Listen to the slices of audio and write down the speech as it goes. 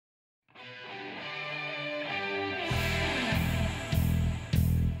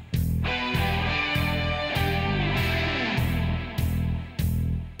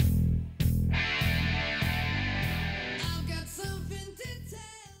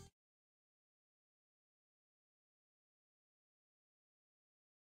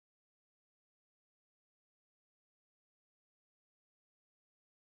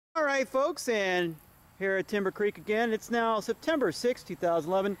Alright folks, and here at Timber Creek again. It's now September 6,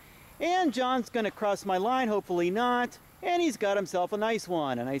 2011, and John's going to cross my line, hopefully not, and he's got himself a nice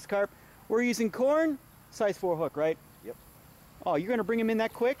one, a nice carp. We're using corn, size 4 hook, right? Yep. Oh, you're going to bring him in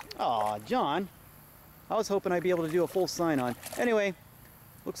that quick? Aw, John. I was hoping I'd be able to do a full sign on. Anyway,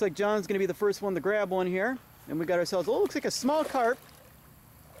 looks like John's going to be the first one to grab one here, and we got ourselves, oh, looks like a small carp.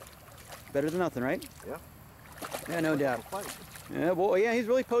 Better than nothing, right? Yeah. Yeah, no doubt. Yeah, well, yeah, he's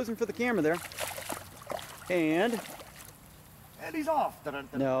really posing for the camera there. And he's off.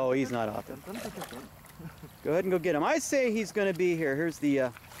 No, he's not off. Go ahead and go get him. I say he's going to be here. Here's the,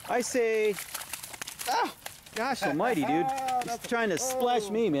 I say, ah, gosh almighty, dude. He's trying to splash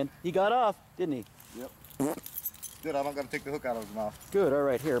me, man. He got off, didn't he? Yep. Good, I'm not going to take the hook out of his mouth. Good, all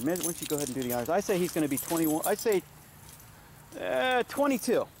right, here. Why don't you go ahead and do the honors. I say he's going to be 21. I say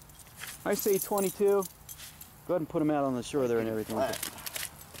 22. I say 22. Go ahead and put him out on the shore there and everything.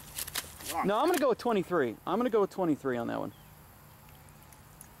 No, I'm going to go with 23. I'm going to go with 23 on that one.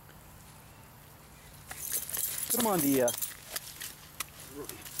 Put him on the,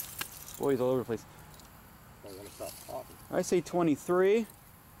 boy, he's all over the place. Don't want to stop talking. I say 23.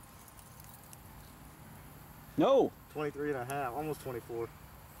 No! 23 and a half, almost 24.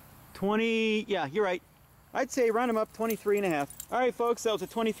 20, yeah, you're right. I'd say round him up 23 and a half. All right, folks, that was a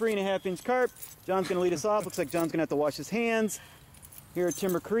 23 and a half inch carp. John's going to lead us off. Looks like John's going to have to wash his hands here at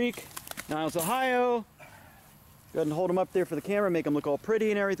Timber Creek, Niles, Ohio. Go ahead and hold him up there for the camera, make him look all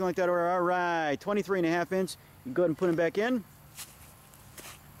pretty and everything like that. All right, 23 and a half inch. You can go ahead and put him back in.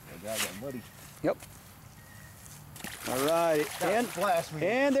 That guy got muddy. Yep. All right,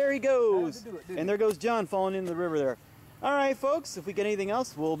 and there he goes. And there goes John falling into the river there. All right, folks, if we get anything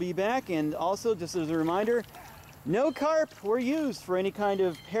else, we'll be back. And also, just as a reminder, no carp were used for any kind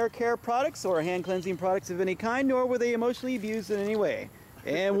of hair care products or hand cleansing products of any kind, nor were they emotionally abused in any way.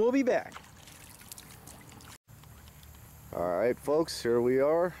 And we'll be back. All right, folks, here we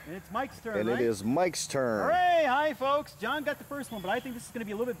are. And it's Mike's turn, and right? It is Mike's turn. Hooray! Hi, folks. John got the first one, but I think this is going to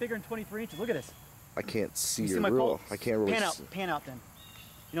be a little bit bigger than 23 inches. Look at this. I can't see you your see reel. pole? I can't really pan out then.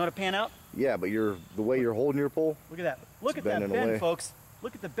 You know how to pan out? Yeah, but the way you're holding your pole. Look at that. Look at that bend, folks.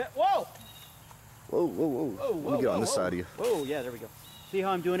 Look at the bend. Whoa! Whoa, whoa, whoa. Let me get on this side of you. Whoa, yeah, there we go. See how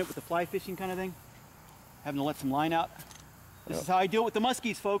I'm doing it with the fly fishing kind of thing? Having to let some line out. This is how I do it with the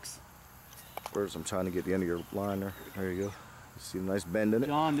muskies, folks. First, I'm trying to get the end of your line there. There you go. You see a nice bend in it?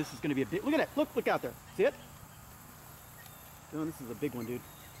 John, this is going to be a big... Look at that. Look out there. See it? John, this is a big one, dude.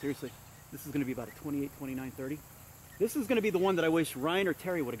 Seriously. This is going to be about a 28, 29, 30. This is going to be the one that I wish Ryan or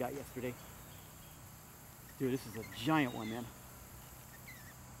Terry would have got yesterday. Dude, this is a giant one, man.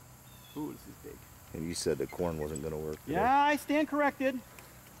 Ooh, this is big. And you said the corn wasn't going to work today. Yeah, I stand corrected.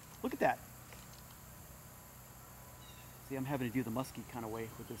 Look at that. See, I'm having to do the musky kind of way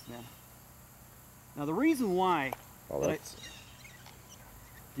with this, man. Now, the reason why... do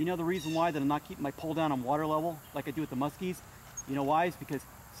you know the reason why that I'm not keeping my pole down on water level like I do with the muskies? You know why? It's because,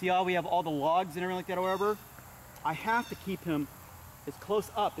 see how we have all the logs and everything like that or whatever? I have to keep him as close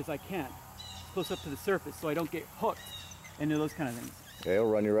up as I can. Close up to the surface so I don't get hooked into those kind of things. Yeah,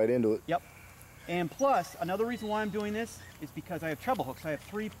 it'll run you right into it. Yep. And plus, another reason why I'm doing this is because I have treble hooks. I have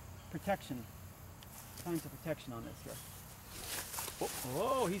 3 kinds of protection on this here.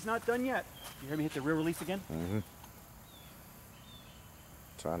 Oh, he's not done yet. You hear me hit the rear release again? Mm-hmm.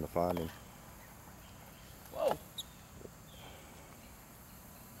 Trying to find him. Whoa.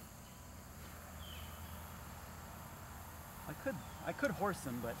 I could horse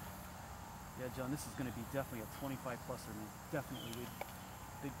him, but yeah, John, this is going to be definitely a 25 pluser, man. Definitely, dude.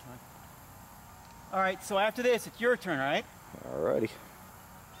 Big time. All right, so after this, it's your turn, all right? Alrighty.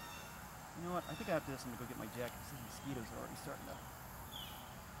 You know what? I think after this, I'm going to go get my jacket because the mosquitoes are already starting to...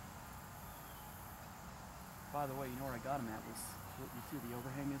 By the way, you know where I got him at was, you see where the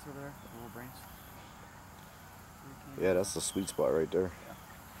overhang is over there? That little branch? Yeah, that's the sweet spot right there. Yeah.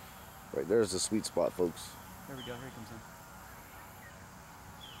 Right there's the sweet spot, folks. There we go, here he comes in.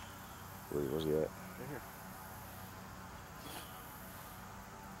 Where's he at? Right here.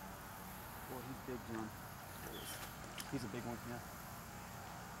 Boy, he's big, John. He's a big one, yeah.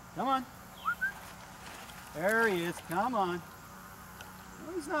 Come on. There he is, come on.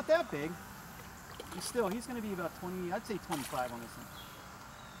 Well, he's not that big. He's going to be about 20, I'd say 25 on this one.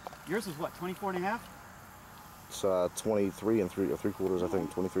 Yours is what, 24 and a half? It's 23 and 3/4, I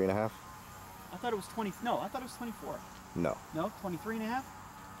think, 23 and a half. I thought it was 20, no, I thought it was 24. No. No, 23 and a half?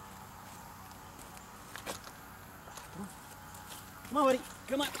 Come on, buddy,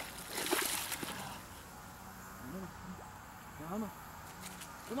 come on. Come on.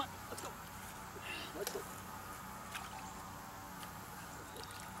 Come on, let's go. Let's go.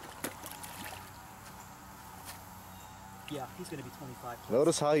 Yeah, he's going to be 25 plus.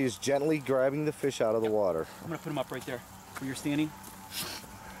 Notice how he's gently grabbing the fish out of the water. I'm going to put him up right there where you're standing.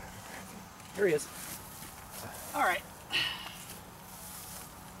 There he is. All right.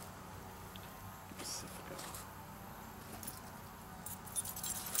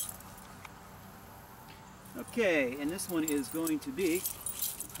 Okay, and this one is going to be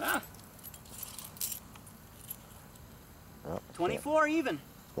 24 even.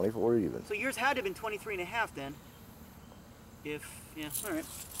 24 even. So yours had to have been 23 and a half then. Yeah, all right.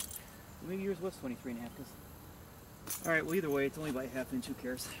 Maybe yours was 23 and a half. All right, well, either way, it's only by a half inch. Who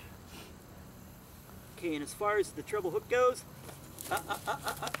cares? Okay, and as far as the treble hook goes,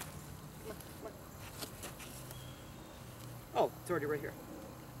 oh, it's already right here.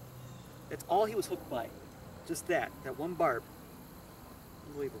 That's all he was hooked by. Just that one barb.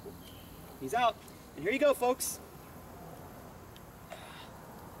 Unbelievable. He's out. And here you go, folks.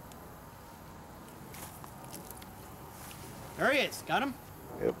 There he is. Got him?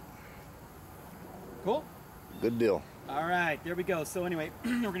 Yep. Cool? Good deal. All right, there we go. So anyway,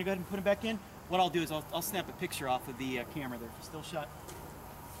 we're going to go ahead and put him back in. What I'll do is I'll snap a picture off of the camera there for still shot.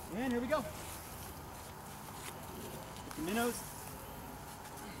 And here we go. The minnows.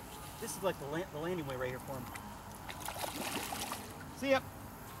 This is like the landing way right here for him. See ya.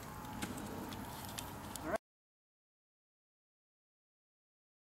 All right.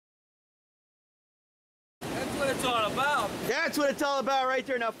 That's what it's all about. That's what it's all about right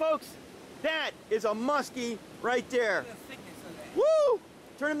there. Now, folks, that is a muskie right there. Look at the thickness of that. Woo!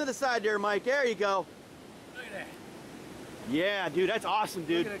 Turn him to the side there, Mike. There you go. Look at that. Yeah, dude, that's awesome,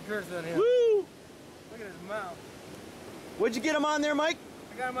 dude. Look at the girth on him. Woo! Look at his mouth. What'd you get him on there, Mike?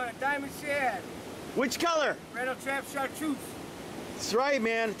 I got him on a diamond shad. Which color? Red trap chartreuse. That's right,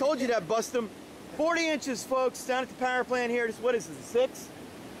 man. I told you that bust him. 40 inches, folks, down at the power plant here. This, what is this, the 6?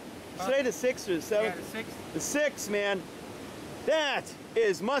 Say the 6 or the 7? Yeah, the 6. The 6, man. That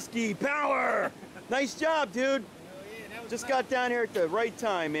is musky power. Nice job, dude. Oh, yeah, that was Just nice. got down here at the right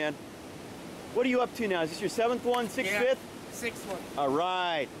time, man. What are you up to now? Is this your 7th one, 6th, Yeah, 5th? 6th one. All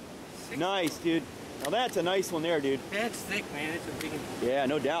right. Sixth Nice, dude. Now that's a nice one there, dude. That's thick, man. It's a big one. Yeah,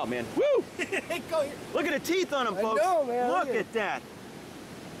 no doubt, man. Woo! Go here. Look at the teeth on him, I folks. know, man. Look Look at that.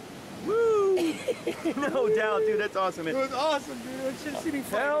 Woo! No doubt, dude. That's awesome, It man. was awesome, dude. You should have seen me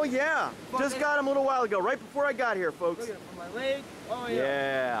fight. Hell yeah. Just got him a little while ago, right before I got here, folks. Look at it from my leg. Oh,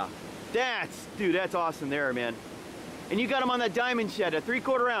 yeah. Yeah. Dude, that's awesome there, man. And you got him on that diamond shed, a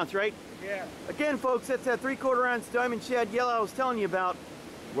 3/4 ounce, right? Yeah. Again, folks, that's that 3/4 ounce diamond shed yellow I was telling you about.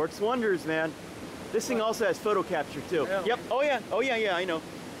 Works wonders, man. This thing also has photo capture, too. Yeah. Yep. Oh, yeah. Oh, yeah, yeah, I know.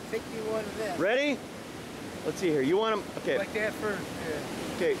 Take you one of that. Ready? Let's see here. You want them? Okay. Like that first.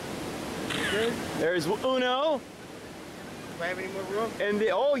 Yeah. Okay. Good. There's uno. Do I have any more room? And the,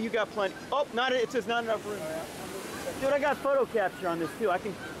 oh, you got plenty. Oh, it says not enough room. Dude, I got photo capture on this, too. I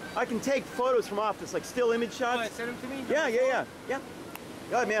can take photos from off this, like still image Oh, shots. send them to me? Yeah.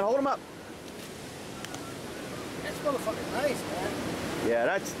 Go ahead, man. Hold them up. That's motherfucking nice, man. Yeah,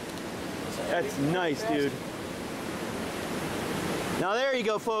 that's nice, dude. Now there you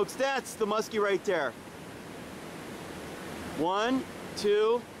go, folks. That's the muskie right there. 1,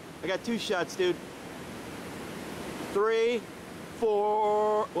 2. I got 2 shots, dude. 3,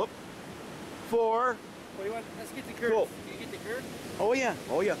 4. Whoop. 4. What do you want? Let's get the girth. Cool. Can you get the girth? Oh yeah.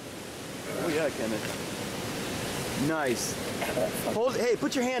 Oh yeah. Oh yeah, Kenneth. Nice. Hold. Hey,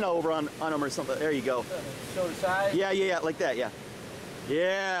 put your hand over on him or something. There you go. Show the size. Yeah, like that. Yeah.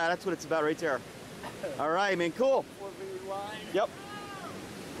 Yeah, that's what it's about right there. All right, man. Cool. 4 finger wide. Yep.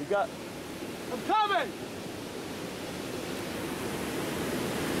 We got. I'm coming!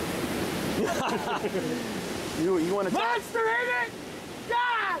 You want to? Monster in it!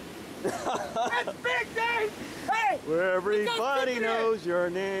 God! That's big, Dave! Hey! Where everybody stick it in. knows your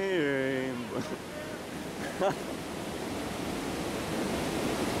name.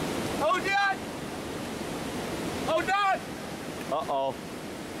 Hold on! Hold on! Uh-oh.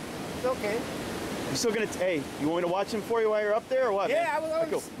 It's okay. You still gonna? Hey, you want me to watch him for you while you're up there, or what? Yeah, man? I was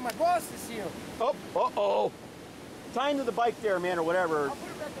Cool. my boss to see him. Oh, uh-oh. Tie him to the bike there, man, or whatever. I'll put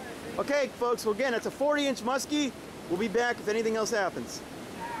it back on his face. Okay, folks. Well, again, it's a 40-inch muskie. We'll be back if anything else happens.